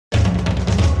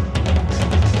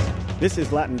This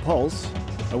is Latin Pulse,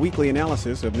 a weekly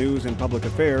analysis of news and public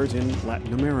affairs in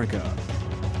Latin America.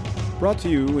 Brought to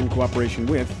you in cooperation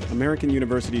with American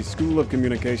University's School of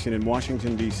Communication in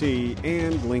Washington, D.C.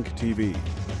 and Link TV.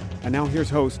 And now here's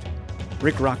host,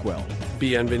 Rick Rockwell.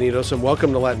 Bienvenidos and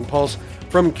welcome to Latin Pulse.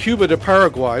 From Cuba to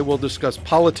Paraguay, we'll discuss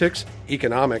politics,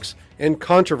 economics, and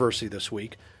controversy this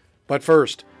week. But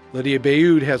first, Lydia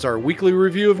Beyoud has our weekly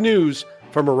review of news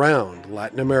from around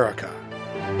Latin America.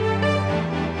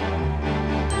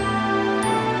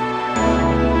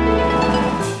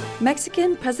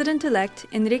 Mexican President-elect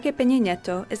Enrique Pena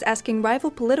Nieto is asking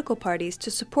rival political parties to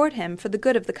support him for the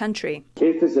good of the country.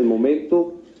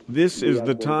 This is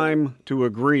the time to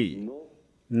agree,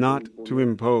 not to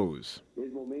impose.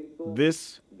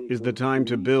 This is the time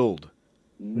to build,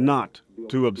 not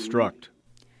to obstruct.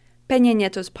 Pena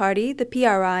Nieto's party, the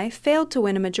PRI, failed to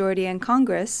win a majority in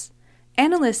Congress.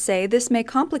 Analysts say this may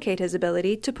complicate his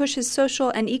ability to push his social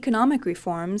and economic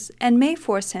reforms and may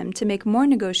force him to make more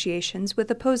negotiations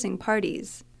with opposing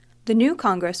parties. The new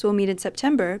Congress will meet in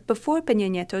September before Pena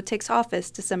Nieto takes office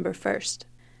December 1st.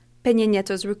 Pena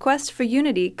Nieto's request for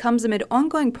unity comes amid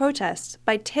ongoing protests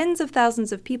by tens of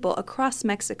thousands of people across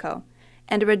Mexico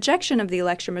and a rejection of the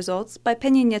election results by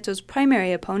Pena Nieto's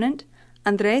primary opponent,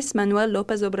 Andrés Manuel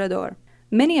López Obrador.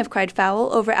 Many have cried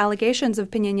foul over allegations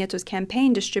of Pena Nieto's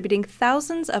campaign distributing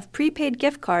thousands of prepaid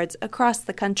gift cards across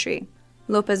the country.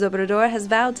 López Obrador has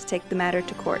vowed to take the matter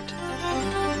to court.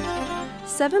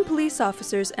 7 police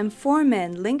officers and 4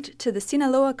 men linked to the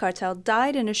Sinaloa cartel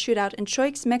died in a shootout in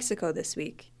Choix, Mexico this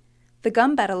week. The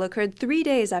gun battle occurred 3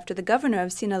 days after the governor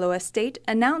of Sinaloa State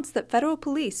announced that federal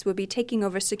police would be taking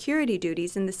over security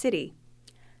duties in the city.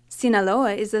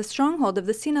 Sinaloa is the stronghold of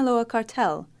the Sinaloa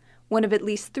cartel, one of at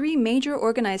least 3 major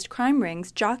organized crime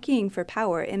rings jockeying for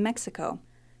power in Mexico.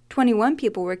 21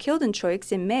 people were killed in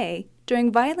Choix in May during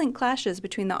violent clashes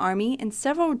between the army and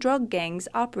several drug gangs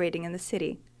operating in the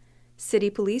city. City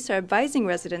police are advising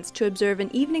residents to observe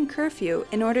an evening curfew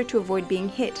in order to avoid being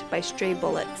hit by stray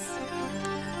bullets.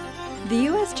 The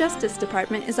U.S. Justice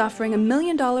Department is offering $1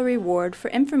 million reward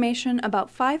for information about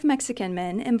 5 Mexican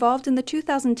men involved in the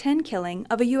 2010 killing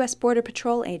of a U.S. Border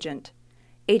Patrol agent.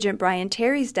 Agent Brian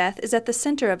Terry's death is at the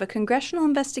center of a congressional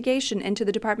investigation into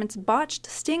the department's botched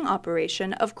sting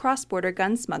operation of cross-border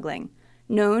gun smuggling,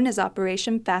 known as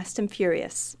Operation Fast and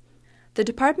Furious. The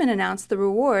department announced the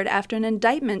reward after an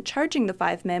indictment charging the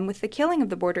 5 men with the killing of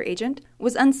the border agent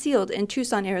was unsealed in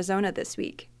Tucson, Arizona this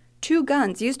week. 2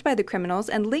 guns used by the criminals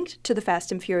and linked to the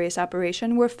Fast and Furious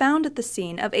operation were found at the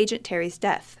scene of Agent Terry's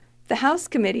death. The House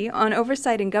Committee on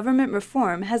Oversight and Government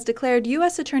Reform has declared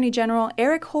U.S. Attorney General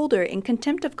Eric Holder in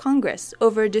contempt of Congress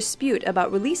over a dispute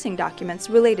about releasing documents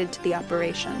related to the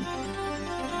operation.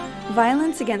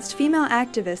 Violence against female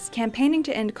activists campaigning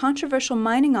to end controversial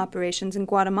mining operations in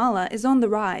Guatemala is on the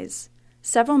rise.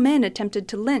 Several men attempted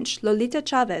to lynch Lolita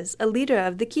Chavez, a leader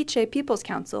of the Quiche People's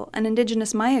Council, an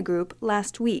indigenous Maya group,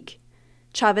 last week.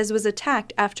 Chavez was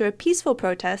attacked after a peaceful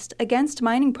protest against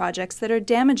mining projects that are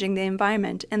damaging the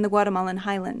environment in the Guatemalan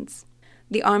highlands.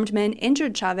 The armed men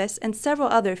injured Chavez and several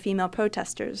other female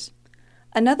protesters.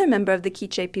 Another member of the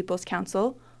Quiche People's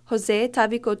Council, Jose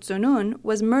Tavico Tzunun,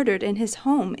 was murdered in his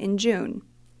home in June.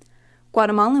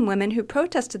 Guatemalan women who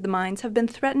protested the mines have been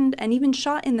threatened and even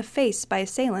shot in the face by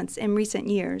assailants in recent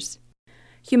years.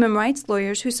 Human rights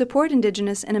lawyers who support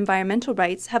indigenous and environmental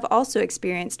rights have also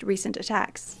experienced recent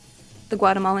attacks. The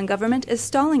Guatemalan government is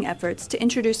stalling efforts to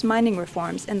introduce mining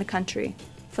reforms in the country.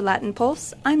 For Latin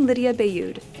Pulse, I'm Lydia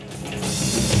Beyoud.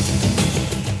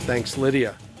 Thanks,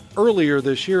 Lydia. Earlier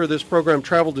this year, this program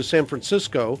traveled to San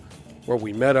Francisco, where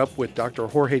we met up with Dr.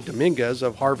 Jorge Dominguez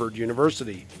of Harvard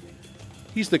University.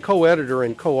 He's the co-editor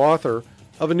and co-author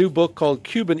of a new book called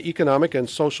Cuban Economic and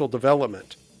Social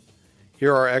Development.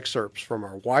 Here are excerpts from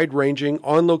our wide-ranging,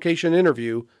 on-location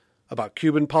interview about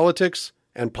Cuban politics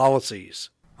and policies.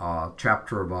 A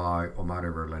chapter by Omar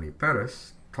Everleni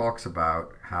Perez talks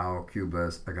about how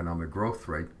Cuba's economic growth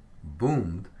rate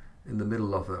boomed in the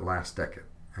middle of the last decade.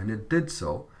 And it did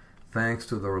so thanks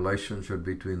to the relationship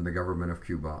between the government of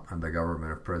Cuba and the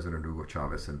government of President Hugo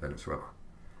Chavez in Venezuela.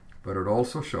 But it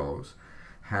also shows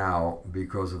how,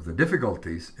 because of the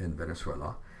difficulties in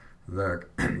Venezuela, the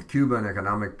Cuban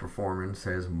economic performance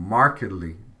has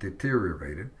markedly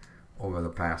deteriorated over the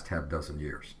past half-dozen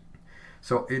years.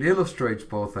 So it illustrates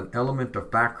both an element of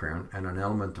background and an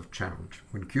element of challenge.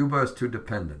 When Cuba is too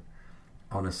dependent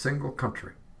on a single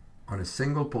country, on a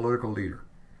single political leader,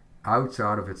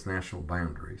 outside of its national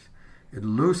boundaries, it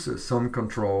loses some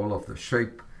control of the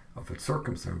shape of its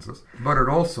circumstances, but it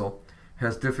also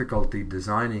has difficulty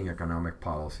designing economic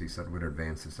policies that would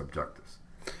advance its objectives.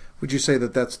 Would you say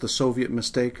that that's the Soviet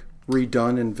mistake?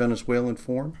 redone in Venezuelan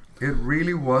form? It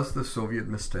really was the Soviet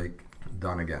mistake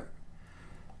done again.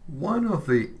 One of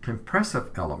the impressive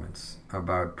elements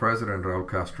about President Raul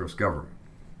Castro's government,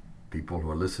 people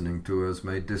who are listening to us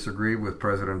may disagree with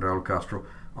President Raul Castro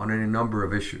on any number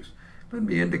of issues. Let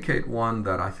me indicate one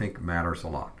that I think matters a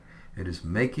lot. It is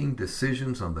making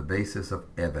decisions on the basis of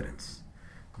evidence,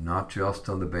 not just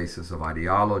on the basis of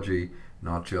ideology,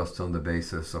 not just on the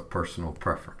basis of personal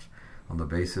preference, on the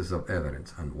basis of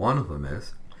evidence. And one of them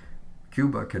is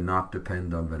Cuba cannot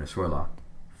depend on Venezuela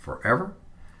forever.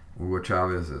 Hugo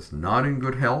Chavez is not in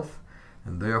good health,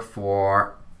 and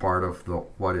therefore part of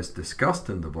what is discussed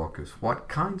in the book is what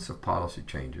kinds of policy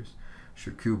changes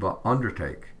should Cuba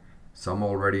undertake, some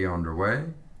already underway,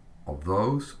 of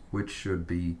those which should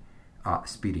be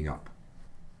speeding up.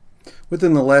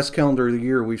 Within the last calendar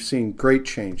year, we've seen great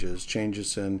changes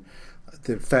in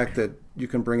the fact that you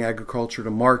can bring agriculture to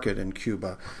market in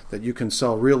Cuba, that you can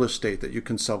sell real estate, that you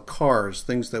can sell cars,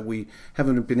 things that we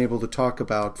haven't been able to talk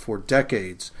about for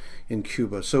decades in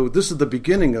Cuba. So this is the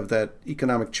beginning of that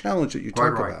economic challenge that you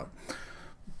talk about.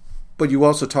 But you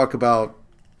also talk about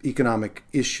economic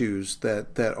issues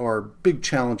that are big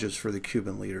challenges for the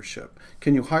Cuban leadership.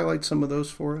 Can you highlight some of those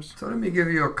for us? So let me give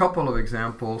you a couple of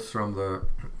examples from the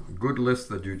good list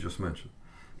that you just mentioned.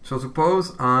 So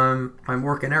suppose I'm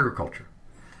working agriculture,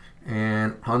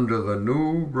 and under the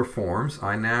new reforms,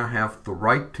 I now have the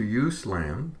right to use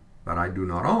land that I do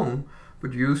not own,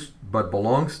 but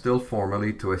belongs still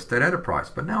formally to a state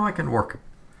enterprise. But now I can work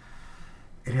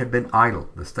it. It had been idle.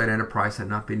 The state enterprise had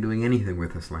not been doing anything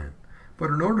with this land.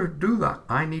 But in order to do that,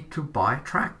 I need to buy a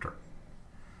tractor.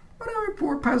 But I'm a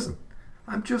poor peasant.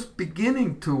 I'm just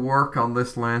beginning to work on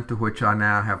this land to which I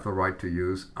now have the right to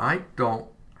use. I don't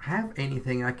have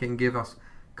anything I can give as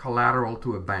collateral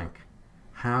to a bank.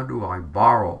 How do I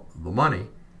borrow the money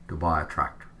to buy a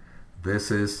tractor? This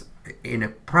is, in a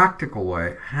practical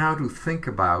way, how to think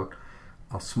about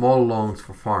small loans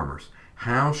for farmers.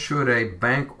 How should a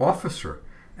bank officer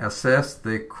assess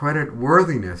the credit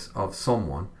worthiness of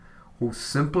someone who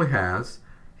simply has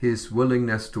his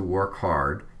willingness to work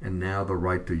hard and now the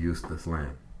right to use this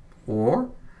land?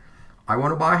 Or, I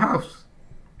want to buy a house.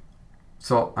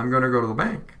 So I'm going to go to the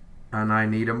bank and I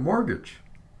need a mortgage.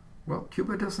 Well,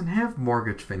 Cuba doesn't have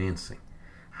mortgage financing.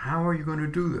 How are you going to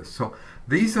do this? So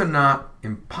these are not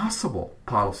impossible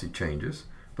policy changes,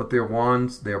 but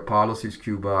they're policies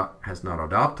Cuba has not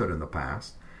adopted in the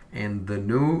past, and the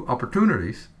new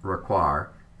opportunities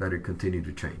require that it continue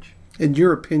to change. In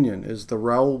your opinion, is the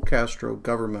Raul Castro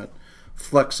government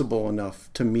flexible enough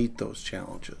to meet those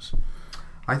challenges?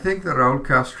 I think the Raul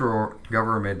Castro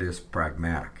government is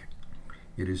pragmatic.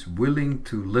 It is willing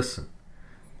to listen,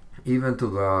 even to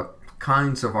the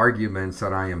kinds of arguments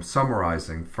that I am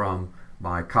summarizing from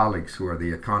my colleagues who are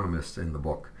the economists in the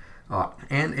book.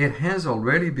 And it has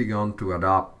already begun to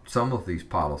adopt some of these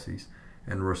policies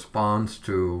in response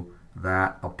to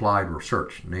that applied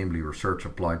research, namely research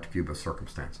applied to Cuba's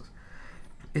circumstances.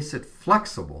 Is it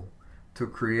flexible to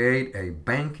create a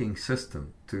banking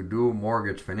system to do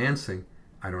mortgage financing?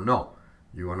 I don't know.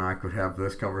 You and I could have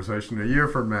this conversation a year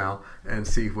from now and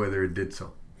see whether it did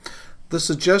so. The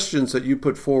suggestions that you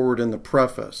put forward in the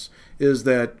preface is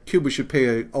that Cuba should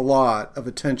pay a lot of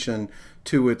attention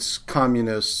to its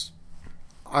communist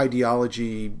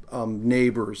ideology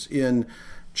neighbors in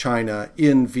China,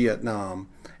 in Vietnam.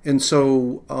 And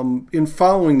so in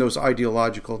following those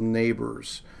ideological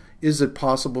neighbors, is it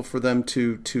possible for them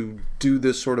to do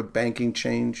this sort of banking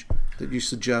change that you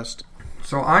suggest?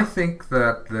 So I think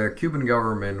that the Cuban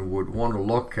government would want to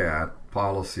look at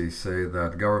policies, say,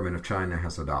 that the government of China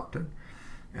has adopted,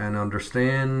 and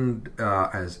understand,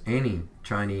 as any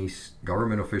Chinese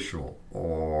government official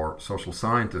or social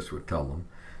scientist would tell them,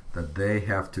 that they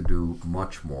have to do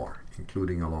much more,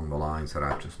 including along the lines that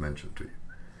I've just mentioned to you.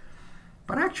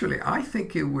 But actually, I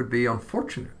think it would be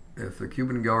unfortunate if the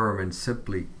Cuban government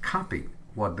simply copied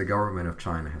what the government of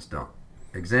China has done.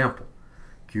 Example,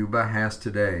 Cuba has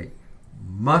today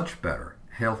much better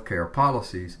healthcare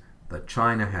policies that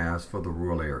China has for the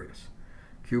rural areas.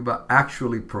 Cuba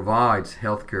actually provides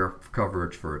healthcare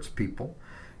coverage for its people.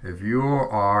 If you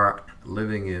are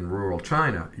living in rural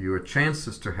China, your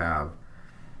chances to have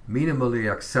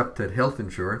minimally accepted health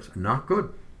insurance are not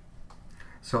good.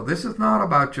 So this is not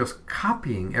about just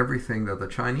copying everything that the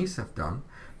Chinese have done.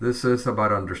 This is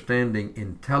about understanding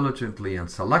intelligently and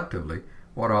selectively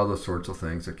what are the sorts of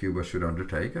things that Cuba should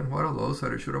undertake and what are those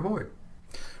that it should avoid.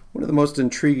 One of the most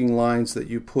intriguing lines that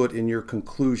you put in your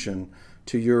conclusion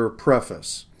to your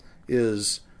preface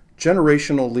is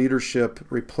generational leadership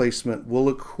replacement will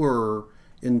occur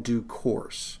in due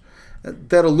course.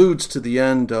 That alludes to the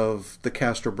end of the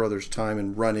Castro brothers' time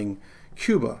in running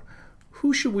Cuba.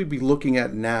 Who should we be looking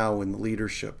at now in the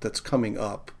leadership that's coming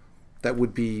up that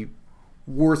would be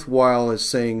worthwhile as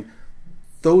saying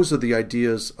those are the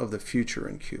ideas of the future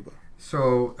in Cuba?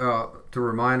 So, to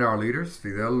remind our leaders,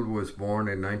 Fidel was born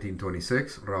in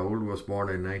 1926, Raúl was born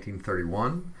in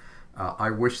 1931.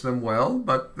 I wish them well,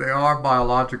 but there are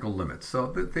biological limits, so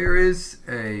there is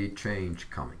a change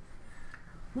coming.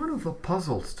 One of the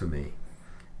puzzles to me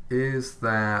is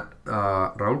that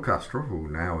Raúl Castro, who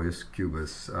now is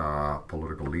Cuba's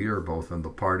political leader, both in the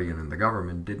party and in the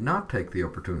government, did not take the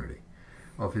opportunity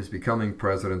of his becoming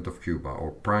president of Cuba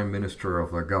or prime minister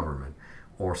of the government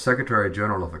or secretary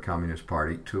general of the Communist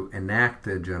Party to enact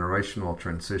a generational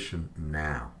transition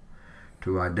now,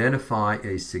 to identify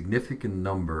a significant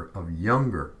number of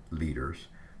younger leaders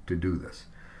to do this.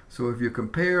 So if you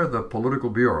compare the Political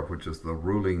Bureau, which is the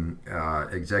ruling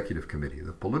executive committee,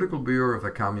 the Political Bureau of the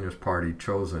Communist Party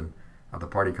chosen at the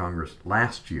Party Congress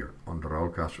last year under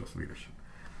Raúl Castro's leadership,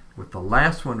 with the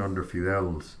last one under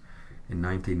Fidel's in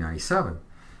 1997,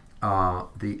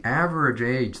 the average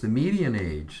age, the median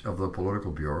age of the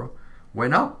Political Bureau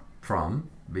went up from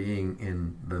being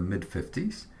in the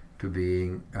mid-50s to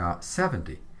being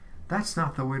 70. That's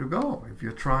not the way to go if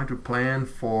you're trying to plan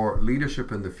for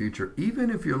leadership in the future, even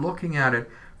if you're looking at it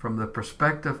from the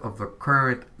perspective of the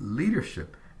current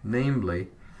leadership, namely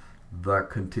the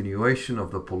continuation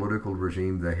of the political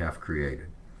regime they have created.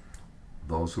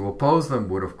 Those who oppose them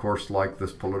would, of course, like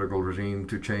this political regime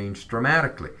to change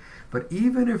dramatically. But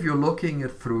even if you're looking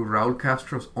at through Raúl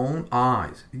Castro's own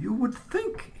eyes, you would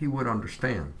think he would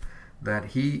understand that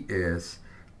he is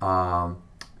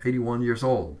 81 years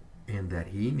old and that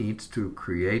he needs to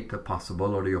create the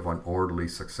possibility of an orderly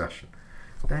succession.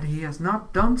 That he has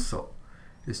not done so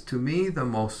is to me the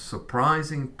most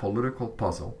surprising political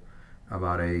puzzle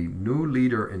about a new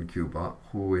leader in Cuba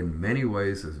who in many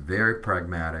ways is very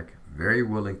pragmatic, very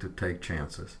willing to take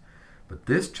chances. But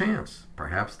this chance,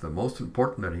 perhaps the most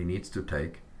important that he needs to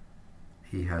take,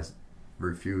 he has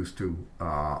refused to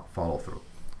follow through.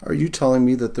 Are you telling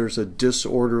me that there's a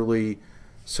disorderly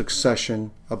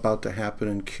succession about to happen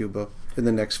in Cuba in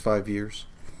the next 5 years?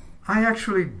 I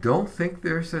actually don't think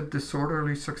there's a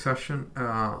disorderly succession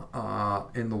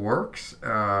in the works,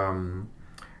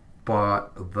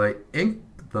 but the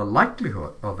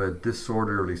likelihood of a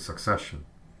disorderly succession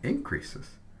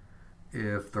increases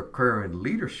if the current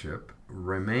leadership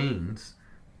remains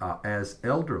as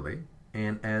elderly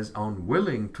and as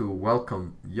unwilling to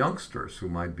welcome youngsters who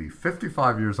might be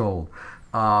 55 years old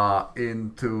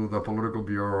into the Political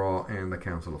Bureau and the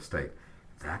Council of State.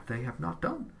 That they have not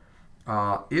done.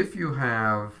 If you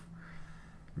have,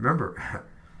 remember,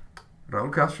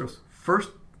 Raúl Castro's first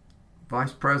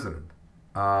vice president,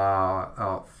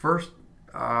 first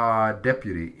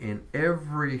deputy in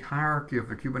every hierarchy of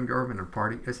the Cuban government and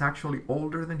party is actually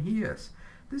older than he is.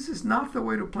 This is not the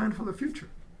way to plan for the future.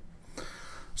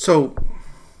 So,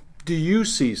 do you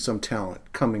see some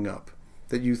talent coming up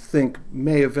that you think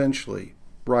may eventually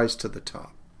rise to the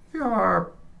top? There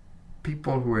are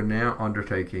people who are now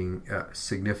undertaking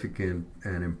significant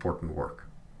and important work.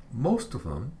 Most of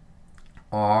them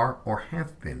are or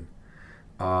have been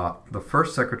the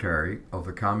first secretary of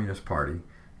the Communist Party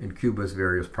in Cuba's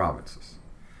various provinces.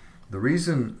 The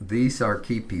reason these are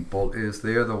key people is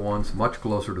they're the ones much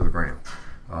closer to the ground.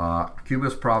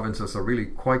 Cuba's provinces are really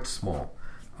quite small.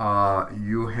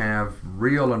 You have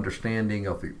real understanding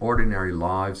of the ordinary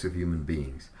lives of human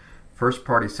beings. First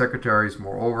party secretaries,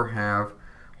 moreover, have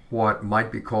what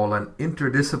might be called an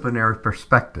interdisciplinary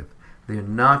perspective. They're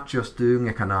not just doing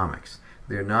economics.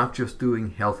 They're not just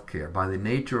doing healthcare. By the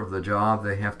nature of the job,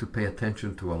 they have to pay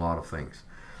attention to a lot of things.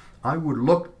 I would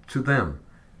look to them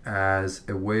as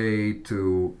a way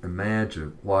to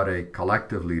imagine what a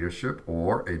collective leadership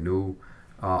or a new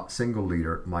single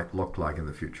leader might look like in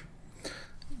the future.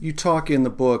 You talk in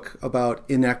the book about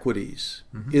inequities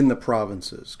in the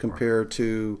provinces compared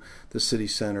to the city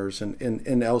centers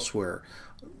and elsewhere.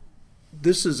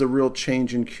 This is a real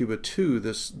change in Cuba too,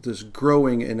 this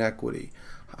growing inequity.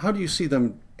 How do you see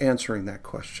them answering that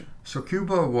question? So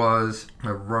Cuba was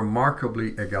a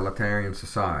remarkably egalitarian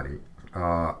society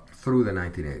through the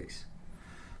 1980s.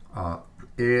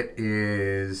 It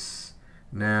is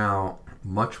now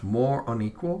much more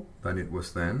unequal than it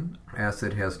was then, as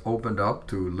it has opened up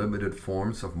to limited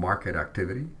forms of market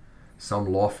activity, some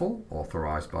lawful,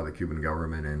 authorized by the Cuban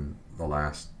government in the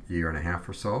last year and a half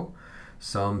or so,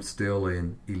 some still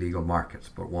in illegal markets.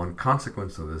 But one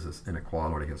consequence of this is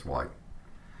inequality has widened.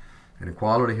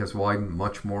 Inequality has widened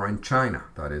much more in China.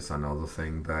 That is another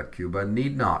thing that Cuba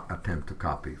need not attempt to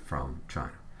copy from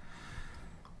China.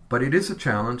 But it is a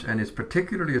challenge, and it's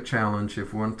particularly a challenge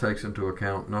if one takes into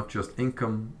account not just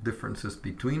income differences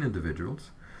between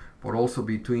individuals, but also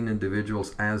between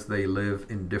individuals as they live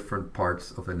in different parts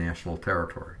of the national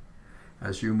territory.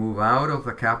 As you move out of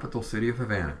the capital city of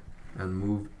Havana and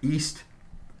move east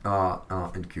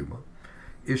in Cuba,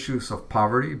 issues of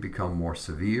poverty become more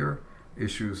severe,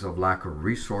 issues of lack of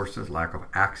resources, lack of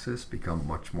access become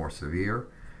much more severe,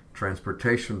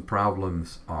 transportation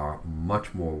problems are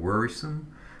much more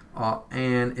worrisome,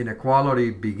 and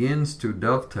inequality begins to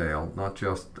dovetail not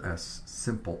just as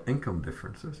simple income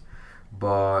differences,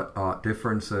 but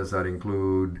differences that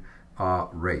include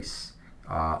race.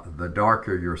 The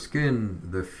darker your skin,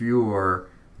 the fewer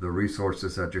the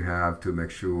resources that you have to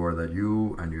make sure that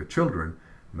you and your children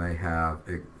may have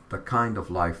the kind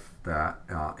of life that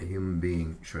a human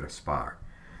being should aspire.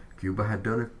 Cuba had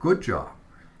done a good job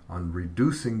on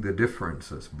reducing the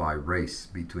differences by race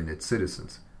between its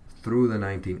citizens through the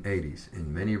 1980s.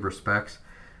 In many respects,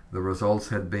 the results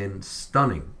had been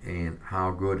stunning in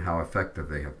how good, how effective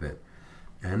they have been.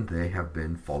 And they have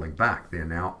been falling back. There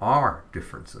now are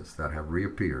differences that have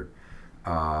reappeared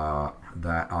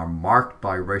that are marked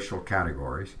by racial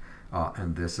categories,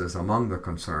 and this is among the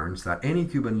concerns that any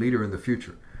Cuban leader in the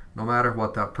future, no matter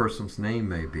what that person's name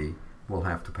may be, will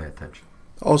have to pay attention.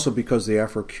 Also because the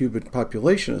Afro-Cuban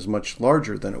population is much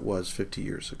larger than it was 50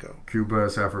 years ago.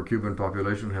 Cuba's Afro-Cuban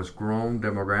population has grown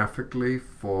demographically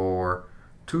for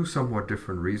two somewhat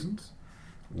different reasons.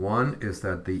 One is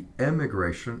that the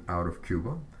emigration out of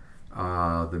Cuba,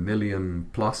 the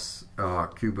million plus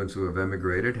Cubans who have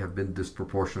emigrated have been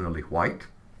disproportionately white.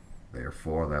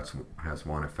 Therefore, that has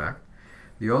one effect.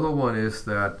 The other one is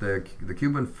that the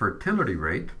Cuban fertility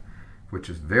rate, which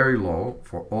is very low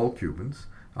for all Cubans,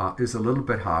 is a little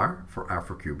bit higher for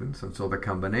Afro-Cubans. And so the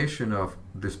combination of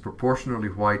disproportionately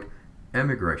white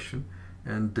emigration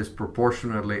and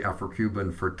disproportionately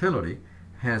Afro-Cuban fertility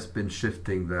has been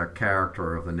shifting the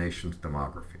character of the nation's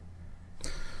demography.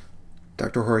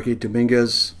 Dr. Jorge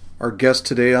Dominguez, our guest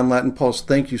today on Latin Pulse,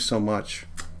 thank you so much.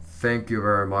 Thank you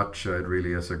very much. It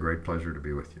really is a great pleasure to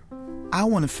be with you. I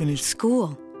want to finish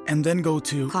school and then go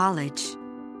to college,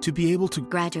 to be able to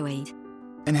graduate,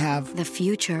 and have the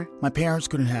future my parents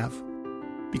couldn't have.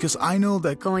 Because I know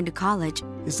that going to college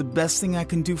is the best thing I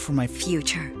can do for my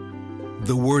future.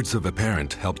 The words of a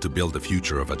parent help to build the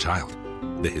future of a child.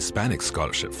 The Hispanic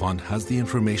Scholarship Fund has the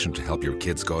information to help your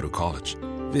kids go to college.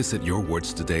 Visit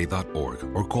yourwordstoday.org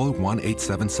or call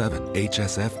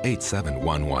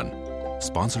 1-877-HSF-8711.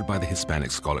 Sponsored by the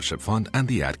Hispanic Scholarship Fund and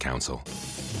the Ad Council.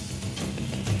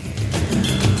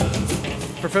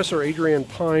 Professor Adrienne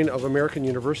Pine of American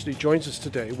University joins us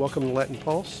today. Welcome to Latin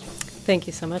Pulse. Thank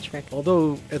you so much, Rick.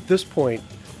 Although at this point,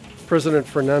 President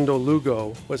Fernando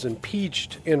Lugo was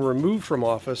impeached and removed from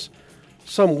office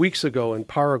some weeks ago in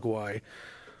Paraguay,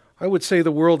 I would say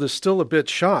the world is still a bit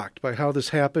shocked by how this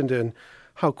happened and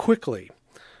how quickly.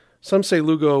 Some say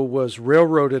Lugo was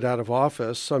railroaded out of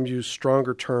office. Some use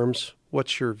stronger terms.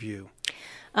 What's your view?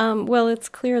 Well, it's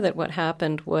clear that what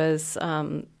happened was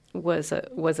a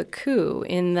coup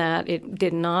in that it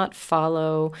did not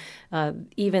follow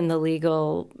even the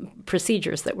legal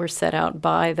procedures that were set out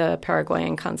by the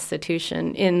Paraguayan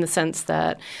Constitution, in the sense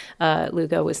that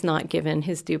Lugo was not given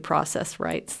his due process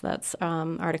rights. That's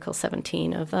Article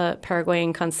 17 of the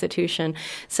Paraguayan Constitution.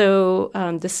 So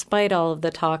despite all of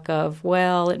the talk of,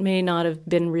 well, it may not have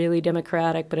been really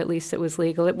democratic, but at least it was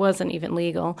legal, it wasn't even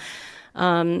legal.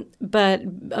 But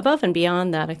above and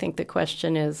beyond that, I think the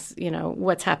question is,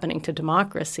 what's happening to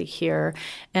democracy here?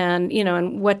 And,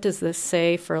 and what does this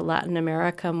say for Latin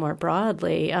America more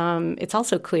broadly? It's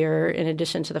also clear, in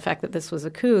addition to the fact that this was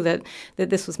a coup, that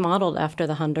this was modeled after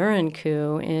the Honduran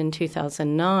coup in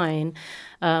 2009,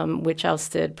 which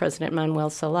ousted President Manuel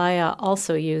Zelaya,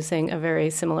 also using a very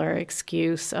similar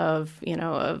excuse of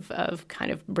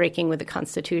kind of breaking with the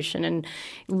Constitution and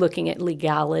looking at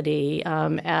legality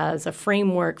as a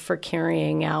framework for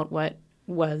carrying out what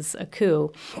was a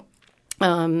coup.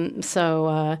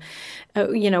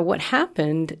 What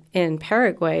happened in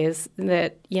Paraguay is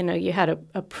that, you had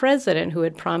a president who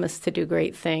had promised to do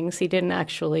great things. He didn't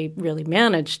actually really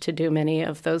manage to do many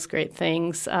of those great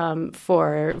things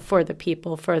for the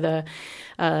people, for the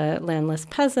landless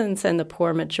peasants and the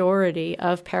poor majority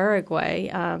of Paraguay.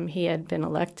 He had been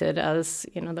elected as,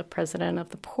 the president of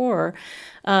the poor,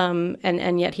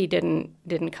 and yet he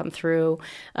didn't come through.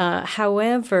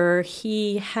 However,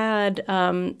 he had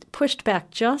pushed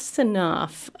back just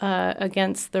enough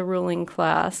against the ruling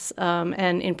class,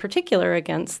 and in particular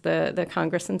against the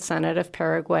Congress and Senate of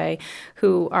Paraguay,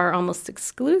 who are almost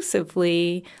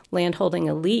exclusively landholding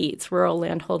elites, rural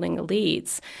landholding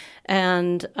elites.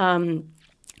 And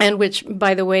and which,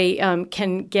 by the way,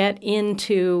 can get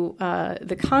into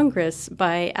the Congress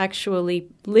by actually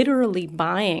literally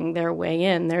buying their way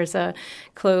in. There's a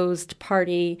closed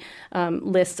party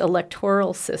list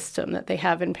electoral system that they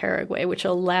have in Paraguay, which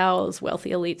allows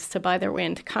wealthy elites to buy their way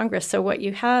into Congress. So what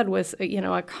you had was,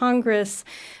 a Congress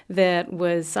that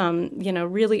was,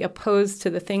 really opposed to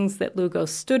the things that Lugo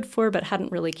stood for, but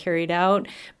hadn't really carried out.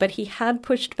 But he had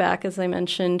pushed back, as I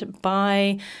mentioned,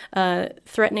 by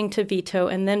threatening to veto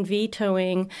and then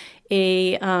vetoing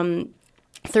a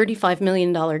 $35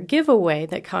 million giveaway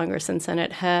that Congress and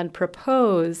Senate had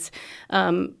proposed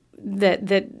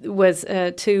that was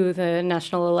to the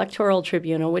National Electoral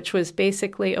Tribunal, which was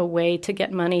basically a way to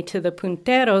get money to the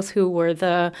punteros, who were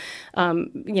the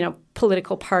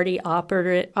political party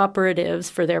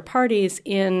operatives for their parties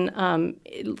in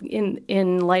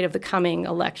light of the coming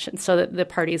election, so that the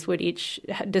parties would each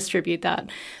distribute that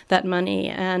money,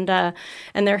 and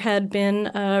there had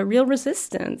been real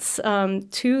resistance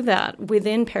to that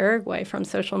within Paraguay from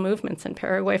social movements in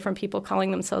Paraguay, from people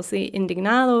calling themselves the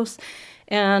indignados.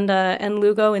 And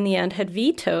Lugo, in the end, had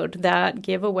vetoed that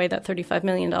giveaway, that $35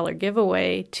 million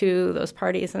giveaway to those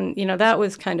parties. And, that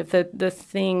was kind of the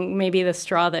thing, maybe the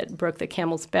straw that broke the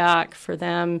camel's back for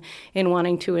them in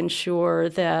wanting to ensure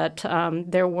that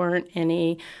there weren't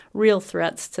any real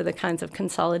threats to the kinds of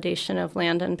consolidation of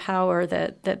land and power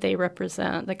that they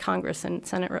represent, that Congress and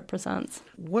Senate represents.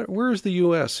 Where is the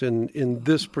U.S. in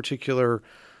this particular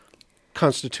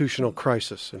constitutional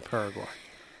crisis in Paraguay?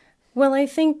 Well, I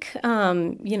think,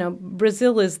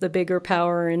 Brazil is the bigger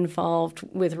power involved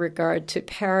with regard to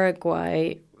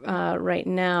Paraguay right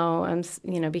now,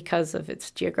 because of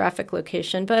its geographic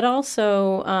location, but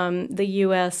also the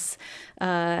U.S.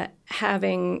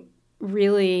 Having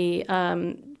really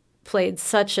played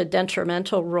such a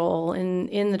detrimental role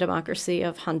in the democracy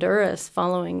of Honduras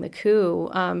following the coup,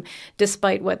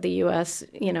 despite what the U.S.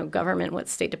 government, what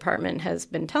State Department has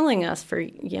been telling us for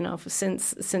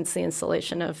since the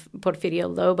installation of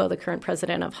Porfirio Lobo, the current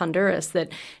president of Honduras,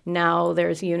 that now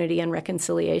there's unity and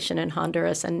reconciliation in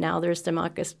Honduras, and now there's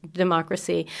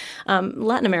democracy.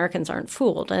 Latin Americans aren't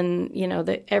fooled, and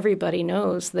that everybody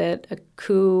knows that a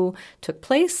coup took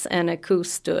place and a coup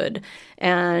stood,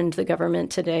 and the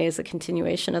government today is a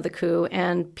continuation of the coup,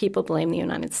 and people blame the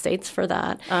United States for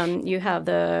that. You have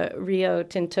the Rio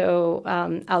Tinto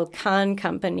Alcan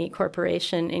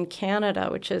Corporation in Canada,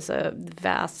 which is a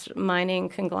vast mining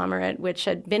conglomerate which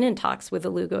had been in talks with the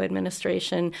Lugo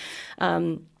administration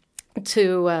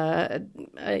to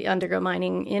undergo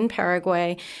mining in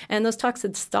Paraguay, and those talks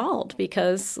had stalled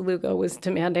because Lugo was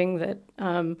demanding that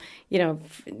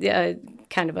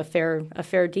kind of a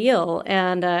fair deal,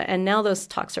 and now those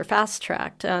talks are fast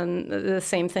tracked. The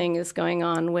same thing is going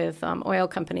on with oil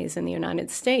companies in the United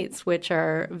States, which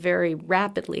are very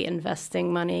rapidly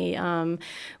investing money.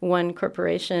 One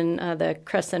corporation, the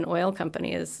Crescent Oil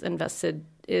Company, is investing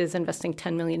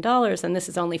 $10 million, and this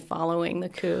is only following the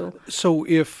coup. So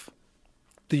if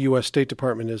the U.S. State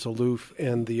Department is aloof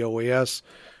and the OAS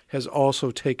has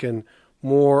also taken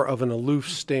more of an aloof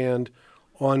stand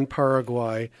on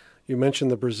Paraguay, you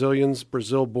mentioned the Brazilians.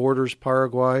 Brazil borders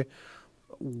Paraguay.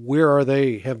 Where are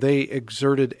they? Have they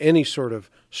exerted any sort of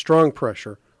strong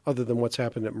pressure other than what's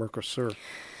happened at Mercosur?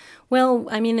 Well,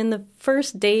 in the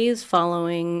first days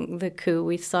following the coup,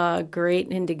 we saw great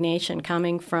indignation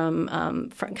coming from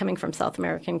South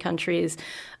American countries,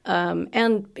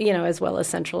 and as well as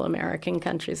Central American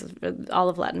countries, all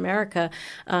of Latin America.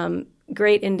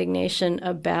 Great indignation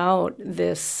about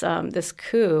this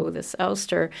coup, this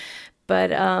ouster,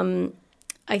 but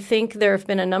I think there have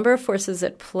been a number of forces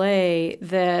at play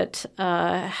that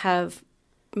have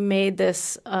made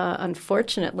this,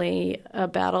 unfortunately, a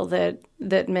battle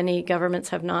that many governments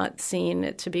have not seen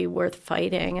it to be worth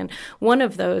fighting. And one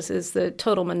of those is the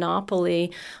total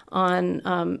monopoly on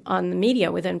the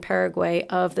media within Paraguay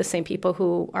of the same people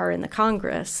who are in the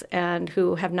Congress and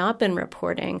who have not been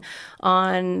reporting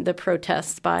on the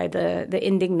protests by the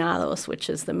indignados, which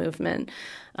is the movement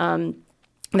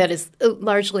that is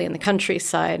largely in the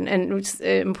countryside, and it's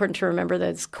important to remember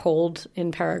that it's cold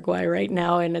in Paraguay right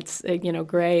now, and it's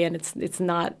gray, and it's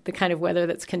not the kind of weather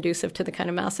that's conducive to the kind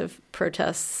of massive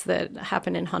protests that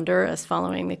happened in Honduras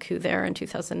following the coup there in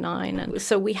 2009. And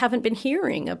so we haven't been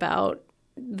hearing about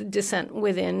the dissent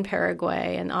within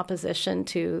Paraguay and opposition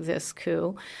to this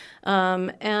coup,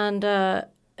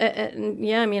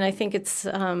 I think it's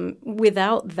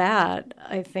without that,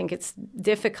 I think it's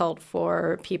difficult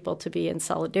for people to be in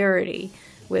solidarity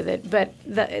with it. But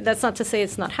that's not to say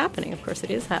it's not happening. Of course,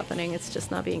 it is happening. It's just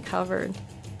not being covered.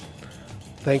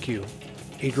 Thank you.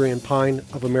 Adrienne Pine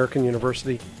of American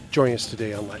University joining us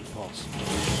today on Latin Pulse.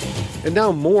 And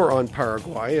now more on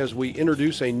Paraguay as we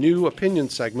introduce a new opinion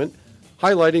segment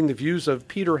highlighting the views of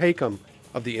Peter Haycom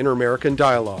of the Inter-American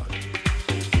Dialogue.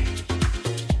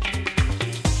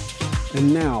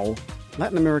 And now,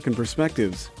 Latin American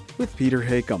Perspectives with Peter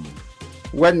Haycom.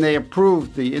 When they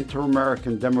approved the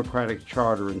Inter-American Democratic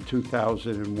Charter in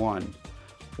 2001,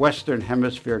 Western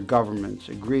Hemisphere governments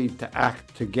agreed to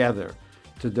act together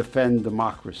to defend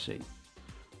democracy.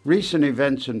 Recent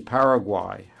events in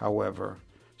Paraguay, however,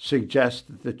 suggest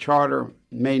that the Charter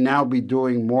may now be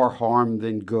doing more harm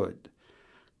than good.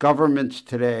 Governments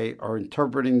today are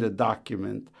interpreting the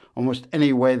document almost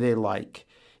any way they like,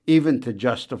 even to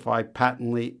justify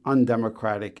patently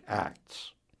undemocratic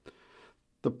acts.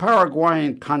 The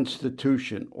Paraguayan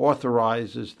Constitution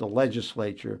authorizes the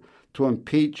legislature to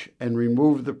impeach and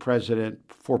remove the president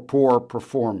for poor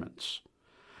performance,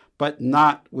 but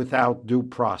not without due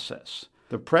process.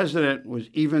 The president was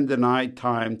even denied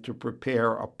time to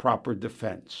prepare a proper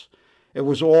defense. It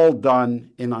was all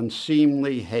done in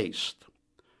unseemly haste.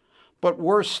 But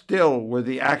worse still were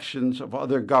the actions of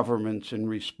other governments in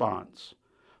response.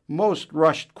 Most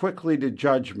rushed quickly to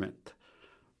judgment.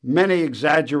 Many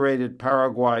exaggerated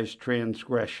Paraguay's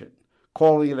transgression,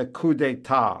 calling it a coup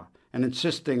d'etat and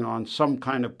insisting on some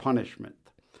kind of punishment.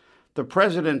 The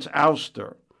president's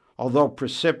ouster, although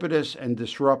precipitous and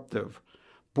disruptive,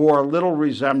 bore little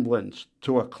resemblance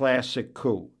to a classic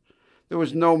coup. There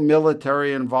was no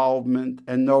military involvement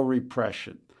and no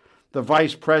repression. The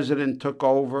vice president took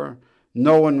over.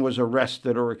 No one was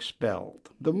arrested or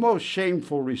expelled. The most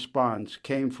shameful response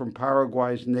came from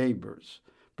Paraguay's neighbors,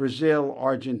 Brazil,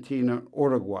 Argentina,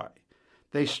 Uruguay.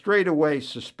 They straightaway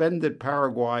suspended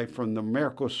Paraguay from the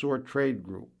Mercosur trade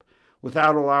group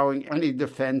without allowing any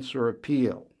defense or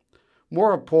appeal.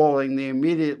 More appalling, they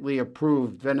immediately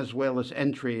approved Venezuela's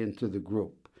entry into the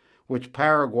group, which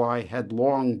Paraguay had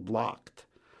long blocked.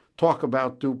 Talk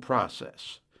about due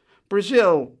process.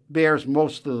 Brazil bears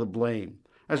most of the blame.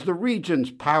 As the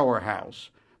region's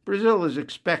powerhouse, Brazil is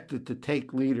expected to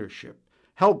take leadership,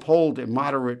 help hold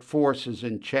immoderate forces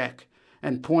in check,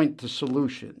 and point to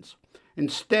solutions.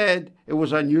 Instead, it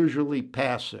was unusually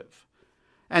passive.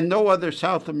 And no other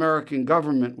South American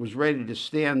government was ready to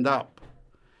stand up.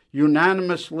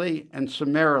 Unanimously and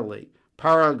summarily,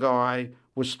 Paraguay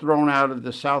was thrown out of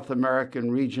the South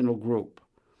American regional group.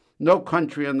 No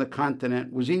country on the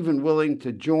continent was even willing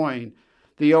to join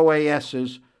the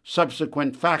OAS's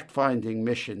subsequent fact-finding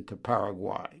mission to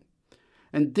Paraguay.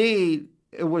 Indeed,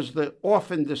 it was the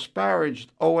often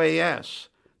disparaged OAS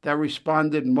that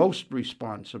responded most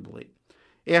responsibly.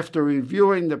 After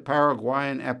reviewing the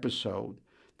Paraguayan episode,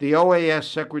 the OAS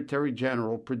Secretary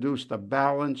General produced a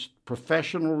balanced,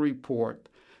 professional report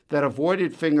that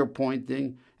avoided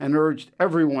finger-pointing and urged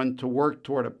everyone to work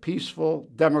toward a peaceful,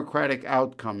 democratic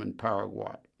outcome in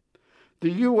Paraguay.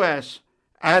 The U.S.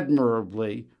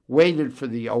 admirably waited for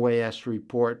the OAS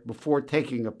report before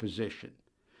taking a position.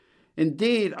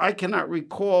 Indeed, I cannot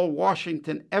recall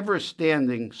Washington ever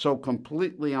standing so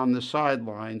completely on the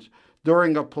sidelines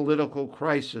during a political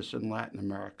crisis in Latin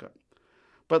America.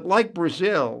 But like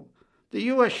Brazil, the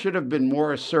U.S. should have been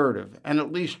more assertive and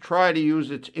at least try to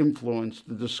use its influence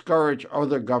to discourage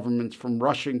other governments from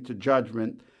rushing to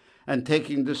judgment and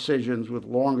taking decisions with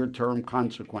longer-term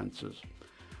consequences.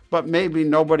 But maybe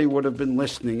nobody would have been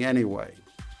listening anyway.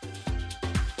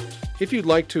 If you'd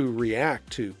like to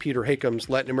react to Peter Haycom's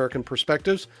Latin American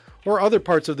Perspectives or other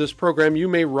parts of this program, you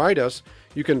may write us.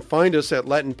 You can find us at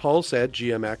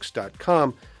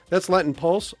latinpulse@gmx.com. That's Latin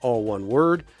Pulse, all one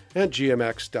word, at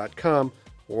gmx.com.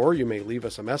 Or you may leave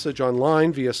us a message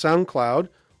online via SoundCloud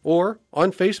or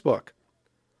on Facebook.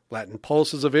 Latin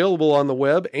Pulse is available on the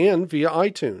web and via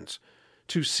iTunes.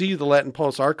 To see the Latin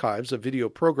Pulse archives of video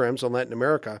programs on Latin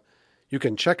America, you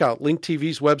can check out Link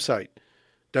TV's website,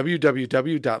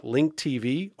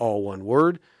 www.linktv, all one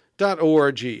word,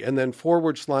 .org, and then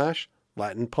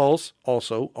 /Latin Pulse,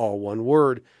 also all one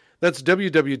word. That's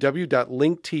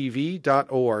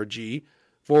www.linktv.org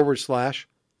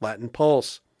 /Latin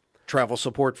Pulse. Travel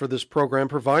support for this program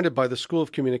provided by the School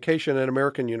of Communication at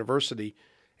American University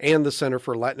and the Center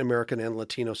for Latin American and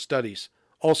Latino Studies,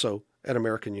 also at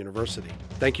American University.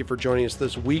 Thank you for joining us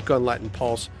this week on Latin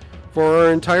Pulse. For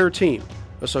our entire team,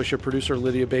 Associate Producer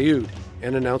Lydia Beyoud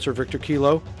and Announcer Victor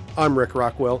Kilo, I'm Rick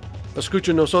Rockwell.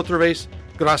 Escúchenos otra vez.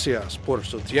 Gracias por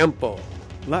su tiempo.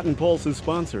 Latin Pulse is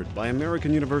sponsored by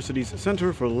American University's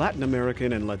Center for Latin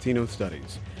American and Latino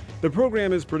Studies. The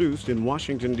program is produced in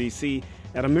Washington, D.C.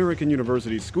 at American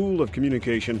University's School of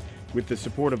Communication with the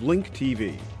support of Link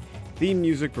TV. Theme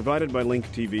music provided by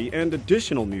Link TV and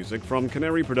additional music from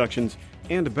Canary Productions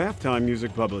and Bath Time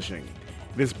Music Publishing.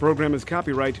 This program is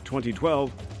copyright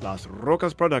 2012, Las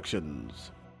Rocas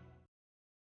Productions.